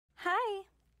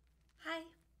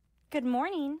Good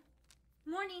morning.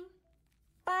 Morning.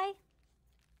 Bye.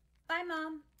 Bye,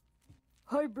 Mom.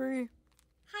 Hi, Bree.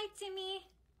 Hi, Timmy.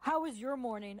 How was your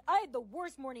morning? I had the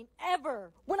worst morning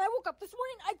ever. When I woke up this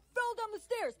morning, I fell down the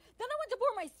stairs. Then I went to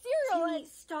pour my cereal Timmy,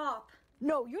 stop.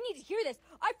 No, you need to hear this.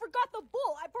 I forgot the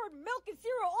bowl. I poured milk and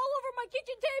cereal all over my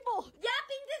kitchen table.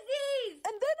 Yapping disease!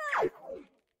 And then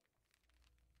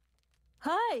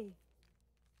Hi.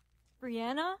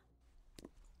 Brianna?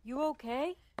 You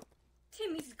okay?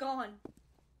 Timmy's gone.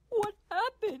 What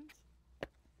happened?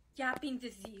 Yapping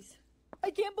disease.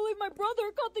 I can't believe my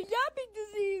brother caught the yapping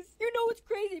disease. You know it's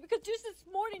crazy because just this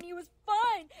morning he was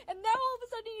fine, and now all of a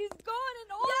sudden he's gone and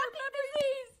all Yapping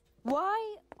disease!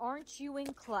 Why aren't you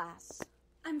in class?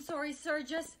 I'm sorry, sir.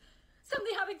 Just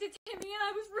something happened to Timmy, and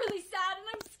I was really sad, and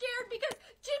I'm scared because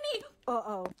Jimmy...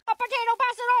 Uh-oh. A potato,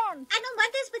 pass it on! I don't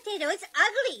want this potato. It's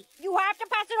ugly. You have to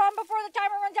pass it on before the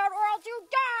timer runs out or else you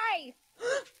die!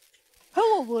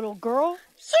 Hello, little girl.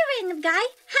 Here, random guy.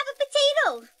 Have a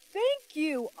potato. Thank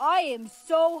you. I am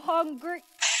so hungry.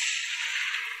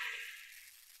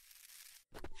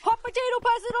 Hot potato,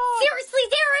 pass it on! Seriously,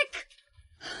 Derek!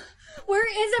 Where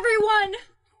is everyone?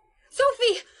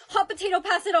 Sophie, hot potato,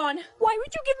 pass it on. Why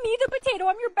would you give me the potato?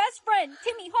 I'm your best friend.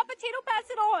 Timmy, hot potato, pass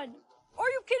it on. Are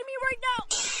you kidding me right now?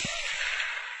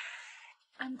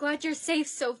 I'm glad you're safe,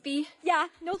 Sophie. Yeah,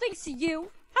 no thanks to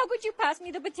you. How could you pass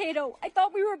me the potato? I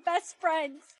thought we were best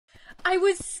friends. I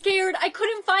was scared. I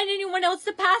couldn't find anyone else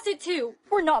to pass it to.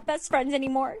 We're not best friends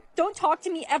anymore. Don't talk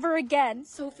to me ever again.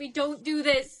 Sophie, don't do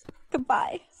this.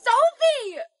 Goodbye.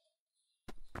 Sophie!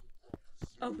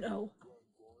 Oh no.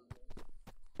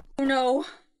 Oh no.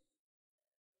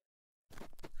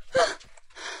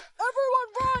 Everyone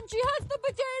run! She has the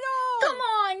potato! Come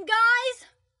on, guys.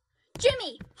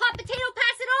 Jimmy, hot potato,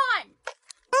 pass it on.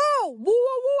 Oh! Whoa,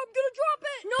 whoa, whoa! I'm gonna drop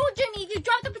it! No, Jimmy, if you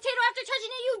drop the potato after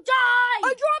touching it, you die.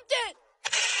 I dropped it!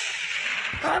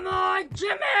 Come on,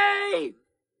 Jimmy!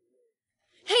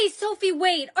 Hey, Sophie,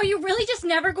 wait. Are you really just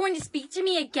never going to speak to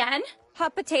me again?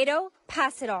 Hot potato,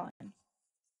 pass it on.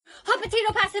 Hot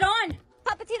potato, pass it on.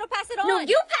 Hot potato, pass it on. No,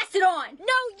 you pass it on.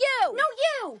 No, you. No,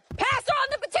 you. Pass on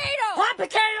the potato. Hot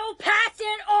potato, pass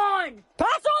it on.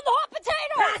 Pass on the hot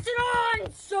potato. Pass it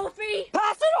on, Sophie.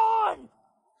 Pass it on.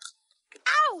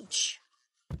 Ouch.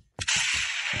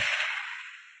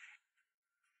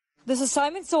 This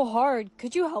assignment's so hard.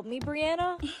 Could you help me,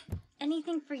 Brianna?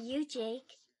 Anything for you,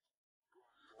 Jake.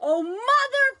 Oh,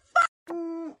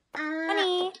 motherfucker!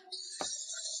 Honey.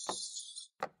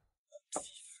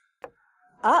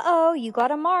 Uh-oh, you got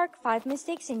a mark. 5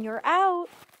 mistakes and you're out.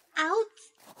 Out?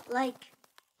 Like...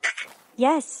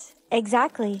 Yes,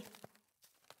 exactly.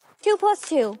 2 plus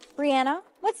 2. Brianna,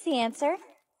 what's the answer?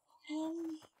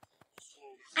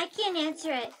 I can't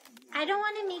answer it. I don't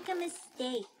want to make a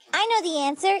mistake. I know the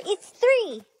answer. It's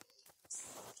 3.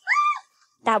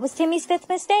 That was Timmy's 5th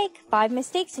mistake. 5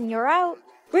 mistakes and you're out.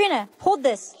 Brianna, hold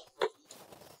this.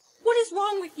 What is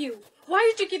wrong with you? Why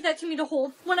did you give that to me to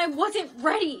hold when I wasn't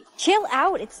ready? Chill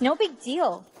out. It's no big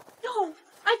deal. No,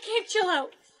 I can't chill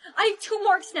out. I have 2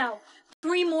 marks now.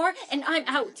 3 more and I'm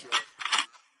out.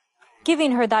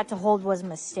 Giving her that to hold was a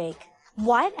mistake.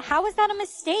 What? How is that a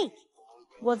mistake?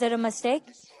 Was it a mistake?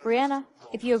 Brianna,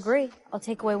 if you agree, I'll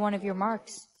take away 1 of your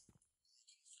marks.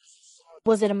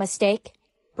 Was it a mistake?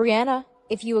 Brianna,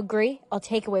 if you agree, I'll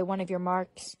take away 1 of your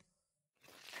marks.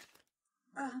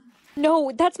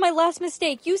 No, that's my last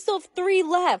mistake. You still have 3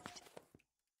 left.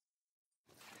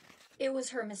 It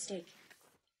was her mistake,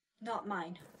 not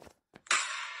mine.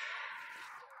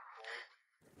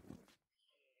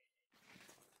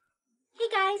 Hey,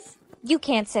 guys. You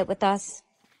can't sit with us.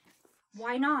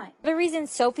 Why not? The reason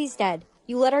Sophie's dead.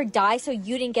 You let her die so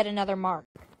you didn't get another mark.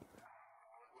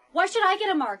 Why should I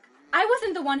get a mark? I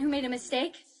wasn't the one who made a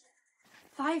mistake.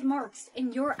 5 marks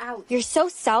and you're out. You're so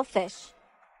selfish.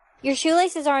 Your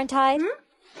shoelaces aren't tied.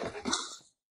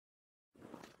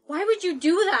 Why would you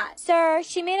do that? Sir,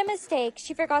 she made a mistake.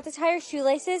 She forgot to tie her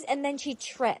shoelaces and then she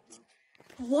tripped.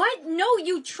 What? No,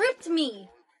 you tripped me.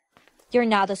 You're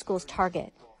now the school's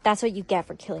target. That's what you get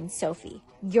for killing Sophie.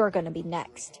 You're gonna be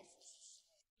next.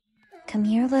 Come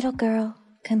here, little girl.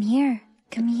 Come here.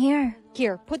 Come here.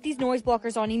 Here, put these noise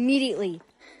blockers on immediately.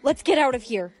 Let's get out of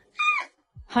here.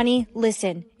 Honey,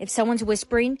 listen. If someone's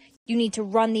whispering, you need to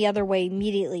run the other way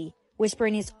immediately.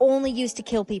 Whispering is only used to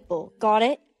kill people. Got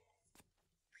it?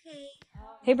 Okay.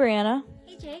 Hey, Brianna.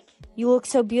 Hey, Jake. You look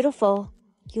so beautiful.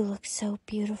 You look so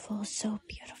beautiful, so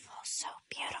beautiful, so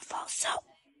beautiful, so...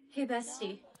 Hey,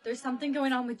 bestie. There's something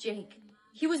going on with Jake.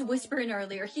 He was whispering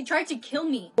earlier. He tried to kill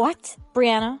me. What?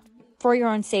 Brianna, for your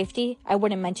own safety, I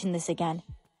wouldn't mention this again.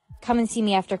 Come and see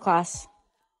me after class.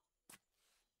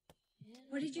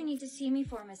 What What did you need to see me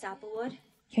for, Miss Applewood?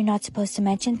 You're not supposed to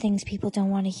mention things people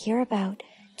don't want to hear about.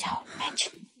 Don't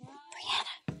mention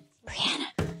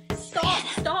Brianna.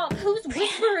 Stop! Who's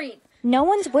whispering? No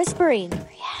one's whispering.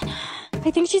 Brianna. I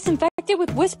think she's infected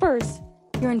with whispers.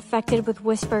 You're infected with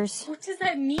whispers. What does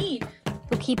that mean?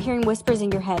 You'll keep hearing whispers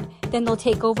in your head. Then they'll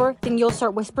take over. Then you'll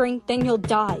start whispering. Then you'll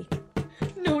die.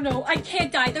 No, I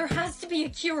can't die. There has to be a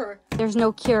cure. There's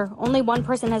no cure. Only one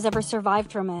person has ever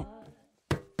survived from it.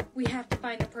 We have to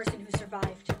find the person who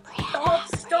survived.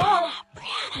 Brianna, Stop!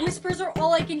 Brianna. Whispers are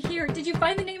all I can hear. Did you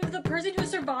find the name of the person who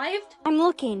survived? I'm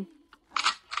looking.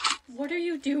 What are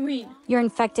you doing? You're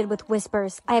infected with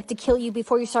whispers. I have to kill you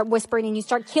before you start whispering and you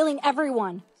start killing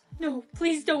everyone. No,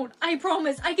 please don't. I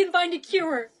promise. I can find a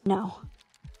cure. No.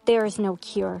 There is no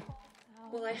cure.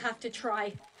 Well, I have to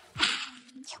try.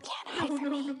 You can't hide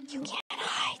from me. You can't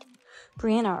hide.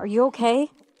 Brianna, are you okay?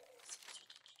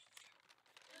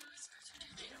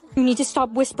 You need to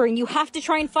stop whispering. You have to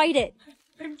try and fight it.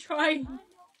 I'm trying.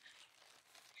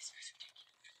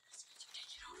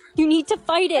 You need to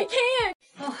fight it. I can't.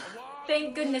 Oh,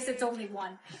 thank goodness it's only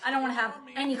one. I don't want to have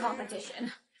any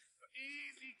competition.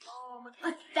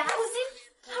 1,000?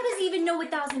 How does he even know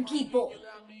 1,000 people?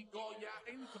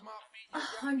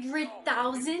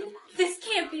 100,000? This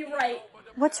can't be right.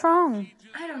 What's wrong?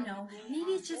 I don't know.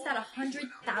 Maybe it's just that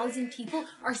 100,000 people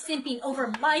are simping over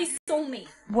my soulmate.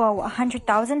 Whoa,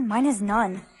 100,000? Mine has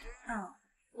none. Oh,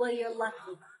 well, you're lucky.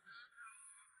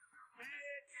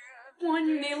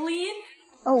 1 million?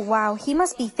 Oh, wow. He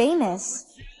must be famous.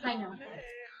 I know.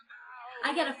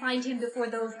 I gotta find him before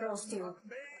those girls do.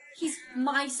 He's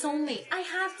my soulmate. I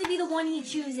have to be the one he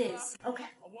chooses. Okay,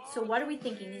 so what are we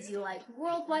thinking? Is he like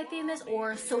worldwide famous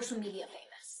or social media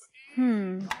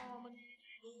famous?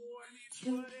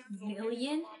 2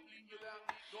 million?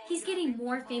 He's getting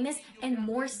more famous and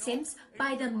more simps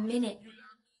by the minute.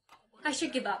 I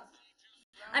should give up.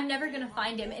 I'm never gonna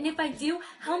find him, and if I do,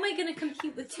 how am I gonna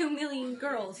compete with 2 million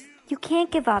girls? You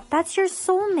can't give up. That's your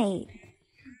soulmate.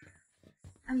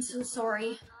 I'm so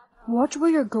sorry. Watch where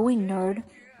you're going, nerd.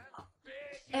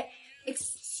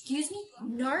 Excuse me?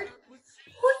 Nerd?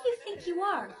 Who do you think you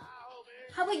are?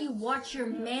 How about you watch your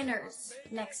manners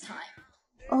next time?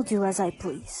 I'll do as I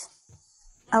please.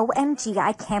 OMG,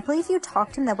 I can't believe you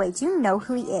talked to him that way. Do you know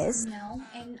who he is? No,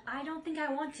 and I don't think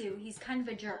I want to. He's kind of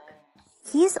a jerk.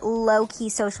 He's low-key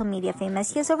social media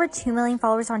famous. He has over 2 million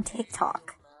followers on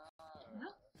TikTok.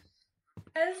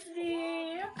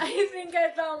 Esty, I think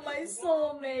I found my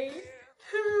soulmate.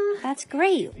 That's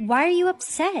great. Why are you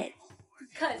upset?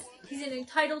 Because he's an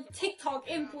entitled TikTok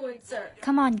influencer.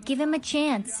 Come on, give him a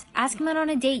chance. Ask him out on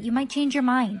a date. You might change your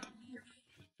mind.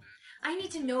 I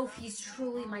need to know if he's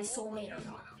truly my soulmate or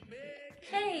not.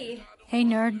 Hey. Hey,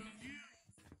 nerd.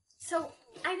 So,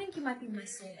 I think you might be my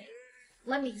soulmate.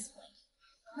 Let me explain.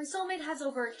 My soulmate has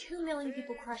over 2 million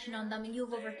people crushing on them, and you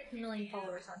have over 2 million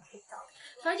followers on TikTok.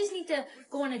 So I just need to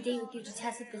go on a date with you to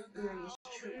test if this theory is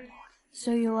true or not.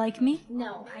 So you like me?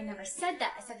 No, I never said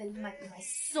that. I said that you might be my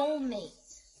soulmate.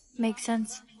 Makes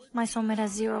sense. My soulmate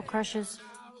has 0 crushes.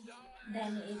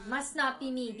 Then it must not be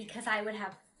me, because I would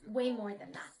have way more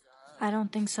than that. I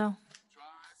don't think so.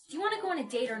 Do you want to go on a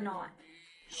date or not?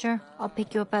 Sure, I'll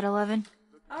pick you up at 11.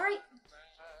 Alright.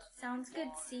 Sounds good.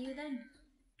 See you then.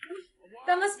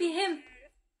 That must be him.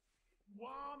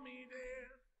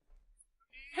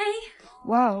 Hey.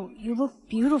 Wow, you look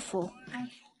beautiful.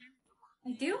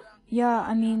 I do? Yeah,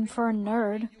 I mean, for a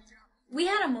nerd. We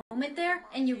had a moment there,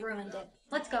 and you ruined it.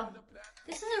 Let's go.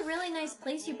 This is a really nice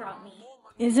place you brought me.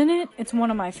 Isn't it? It's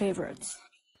one of my favorites.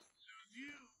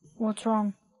 What's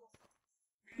wrong?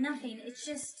 Nothing. It's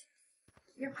just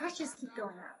your crushes keep going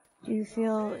up. Do you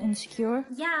feel insecure?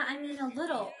 Yeah, I mean, a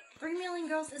little. 3 million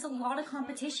girls is a lot of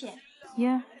competition.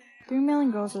 Yeah, 3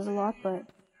 million girls is a lot, but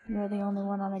you're the only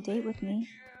one on a date with me.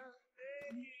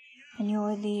 And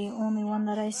you're the only one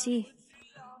that I see.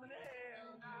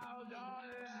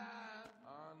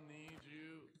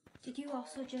 Did you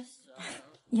also just...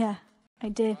 Yeah, I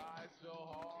did.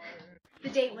 The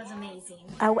date was amazing.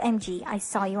 OMG, I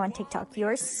saw you on TikTok.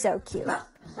 You're so cute.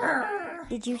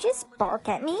 Did you just bark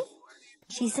at me?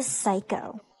 She's a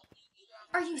psycho.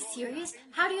 Are you serious?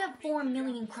 How do you have 4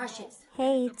 million crushes?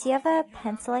 Hey, do you have a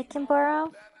pencil I can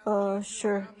borrow?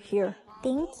 Sure. Here.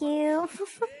 Thank you.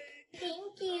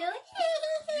 Thank you.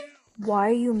 Why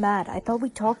are you mad? I thought we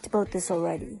talked about this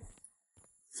already.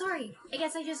 Sorry, I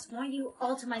guess I just want you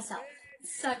all to myself.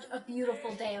 Such a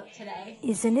beautiful day out today.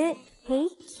 Isn't it? Hey,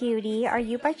 cutie, are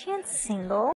you by chance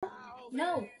single?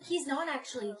 No, he's not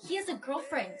actually. He has a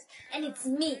girlfriend, and it's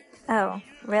me. Oh,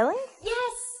 really?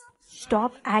 Yes!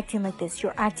 Stop acting like this.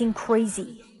 You're acting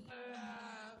crazy.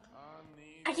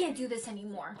 I I can't do this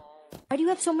anymore. Why do you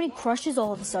have so many crushes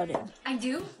all of a sudden? I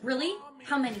do? Really?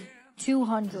 How many?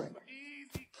 200.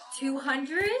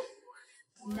 200?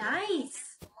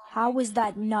 Nice. How is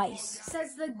that nice?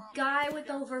 Says the guy with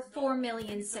over 4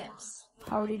 million simps.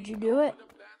 How did you do it?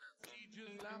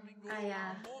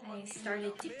 I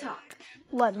started TikTok.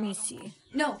 Let me see.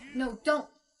 No, don't.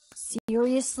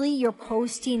 Seriously, you're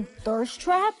posting thirst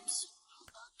traps?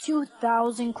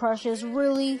 2,000 crushes,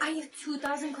 really? I have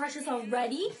 2,000 crushes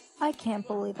already? I can't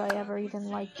believe I ever even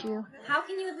liked you. How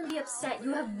can you even be upset?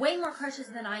 You have way more crushes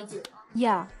than I do.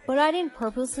 Yeah, but I didn't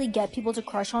purposely get people to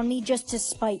crush on me just to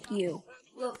spite you.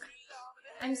 Look,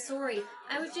 I'm sorry.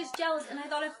 I was just jealous, and I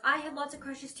thought if I had lots of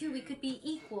crushes too, we could be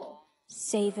equal.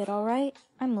 Save it, alright?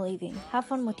 I'm leaving. Have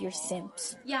fun with your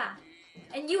simps. Yeah,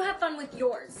 and you have fun with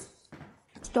yours.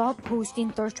 Stop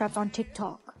posting thirst traps on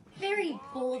TikTok. Very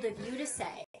bold of you to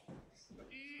say.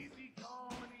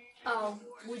 Oh,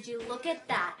 would you look at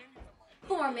that?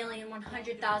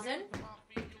 4,100,000.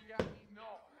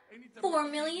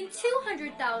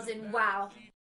 4,200,000. Wow.